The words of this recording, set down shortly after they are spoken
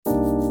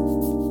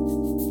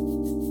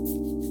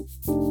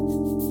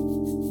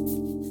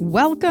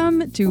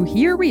Welcome to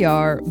Here We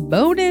Are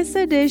Bonus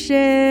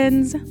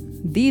Editions.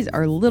 These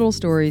are little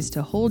stories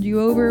to hold you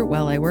over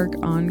while I work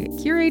on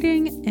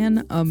curating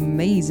an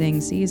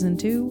amazing season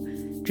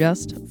 2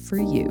 just for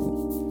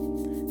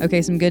you.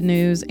 Okay, some good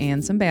news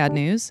and some bad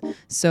news.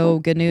 So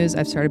good news,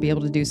 I've started to be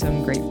able to do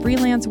some great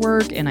freelance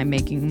work and I'm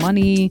making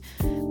money.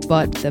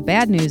 But the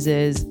bad news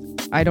is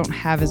I don't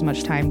have as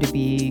much time to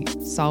be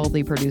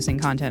solidly producing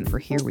content for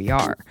Here We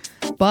Are.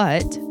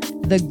 But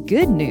the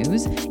good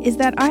news is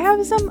that I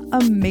have some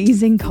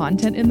amazing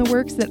content in the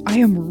works that I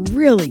am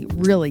really,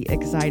 really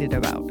excited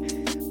about.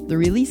 The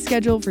release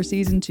schedule for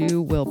season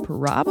 2 will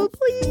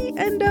probably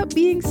end up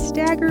being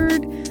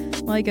staggered,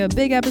 like a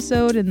big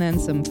episode and then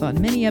some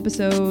fun mini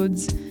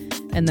episodes,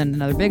 and then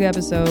another big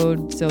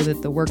episode so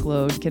that the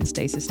workload can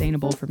stay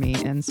sustainable for me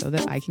and so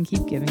that I can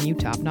keep giving you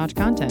top-notch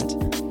content.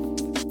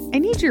 I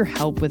need your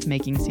help with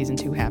making season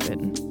 2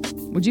 happen.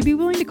 Would you be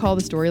willing to call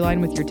the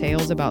storyline with your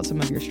tales about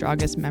some of your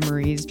strongest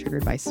memories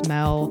triggered by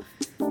smell,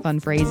 fun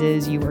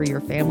phrases you or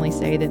your family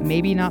say that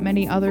maybe not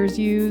many others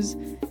use,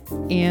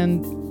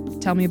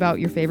 and tell me about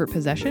your favorite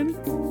possession?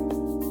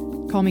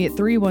 Call me at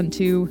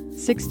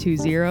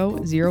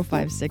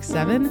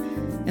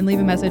 312-620-0567 and leave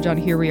a message on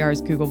Here We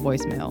Are's Google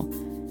voicemail.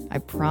 I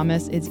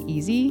promise it's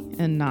easy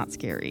and not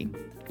scary.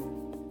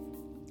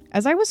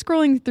 As I was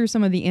scrolling through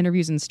some of the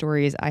interviews and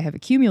stories I have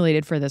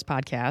accumulated for this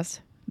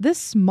podcast, this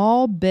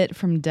small bit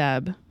from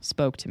Deb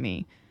spoke to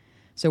me.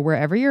 So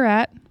wherever you're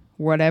at,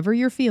 whatever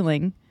you're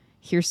feeling,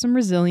 here's some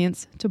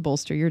resilience to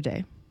bolster your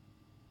day.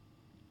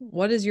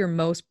 What is your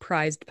most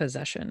prized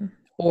possession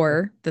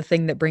or the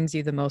thing that brings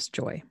you the most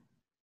joy?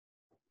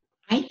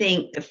 I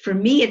think for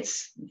me,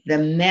 it's the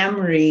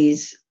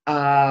memories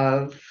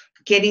of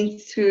getting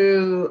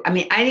through. I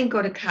mean, I didn't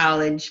go to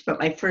college,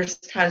 but my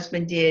first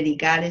husband did. He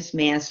got his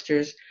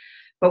master's,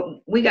 but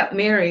we got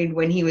married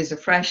when he was a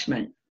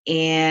freshman.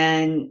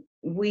 And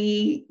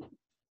we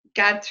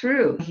got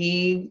through.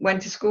 He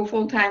went to school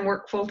full-time,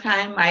 worked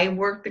full-time. I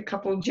worked a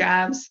couple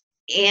jobs.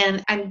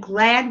 And I'm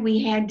glad we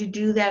had to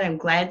do that. I'm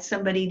glad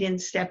somebody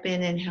didn't step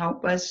in and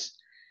help us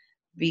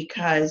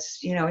because,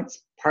 you know,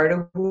 it's part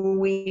of who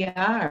we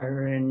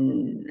are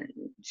and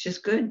it's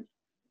just good.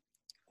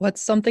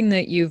 What's something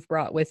that you've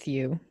brought with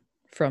you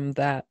from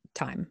that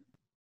time?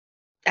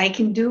 I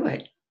can do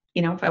it.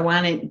 You know, if I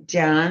want it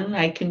done,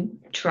 I can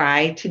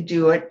try to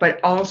do it. But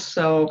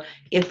also,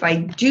 if I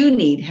do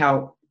need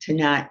help, to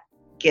not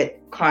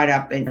get caught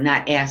up and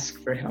not ask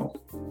for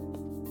help.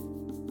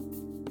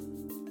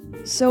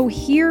 So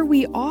here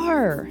we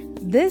are.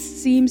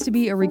 This seems to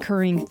be a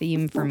recurring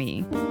theme for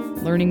me.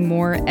 Learning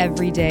more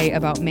every day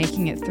about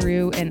making it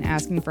through and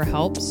asking for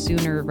help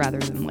sooner rather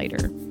than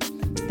later.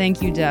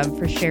 Thank you, Deb,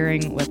 for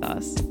sharing with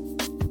us.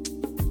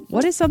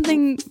 What is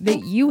something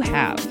that you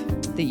have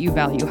that you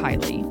value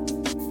highly?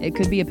 It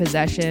could be a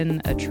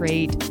possession, a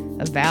trait,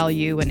 a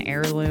value, an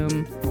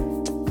heirloom.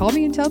 Call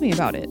me and tell me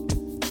about it.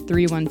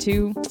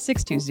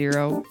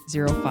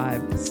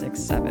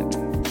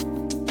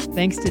 312-620-0567.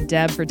 Thanks to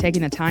Deb for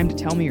taking the time to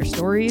tell me your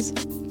stories,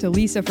 to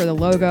Lisa for the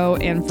logo,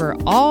 and for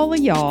all of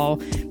y'all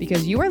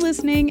because you are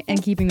listening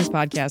and keeping this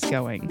podcast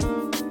going.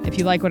 If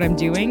you like what I'm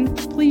doing,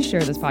 please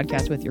share this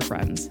podcast with your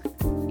friends.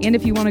 And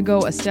if you want to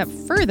go a step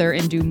further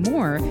and do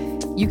more,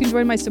 you can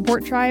join my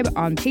support tribe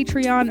on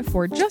Patreon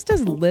for just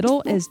as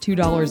little as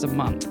 $2 a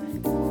month.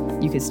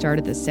 You could start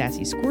at the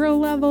sassy squirrel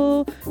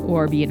level,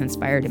 or be an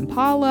inspired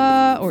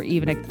impala, or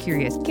even a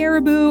curious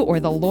caribou, or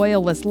the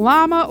loyalist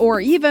llama, or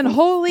even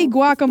holy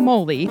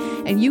guacamole,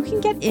 and you can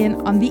get in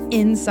on the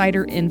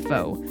insider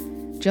info.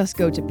 Just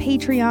go to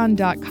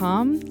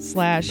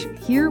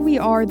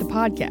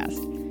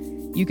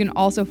patreon.com/HereWeAreThePodcast. You can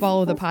also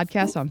follow the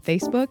podcast on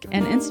Facebook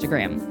and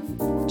Instagram.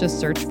 Just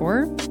search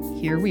for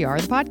Here We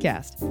Are the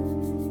Podcast.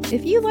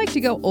 If you'd like to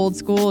go old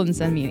school and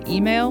send me an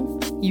email,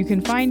 you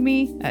can find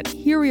me at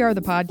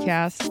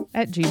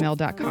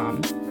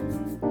herewearethepodcast@gmail.com.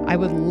 I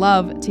would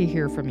love to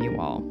hear from you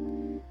all.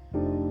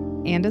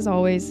 And as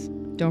always,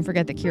 don't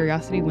forget that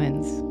curiosity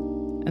wins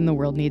and the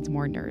world needs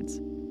more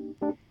nerds.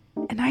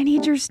 And I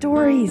need your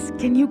stories.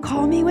 Can you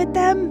call me with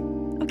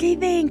them? Okay,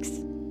 thanks.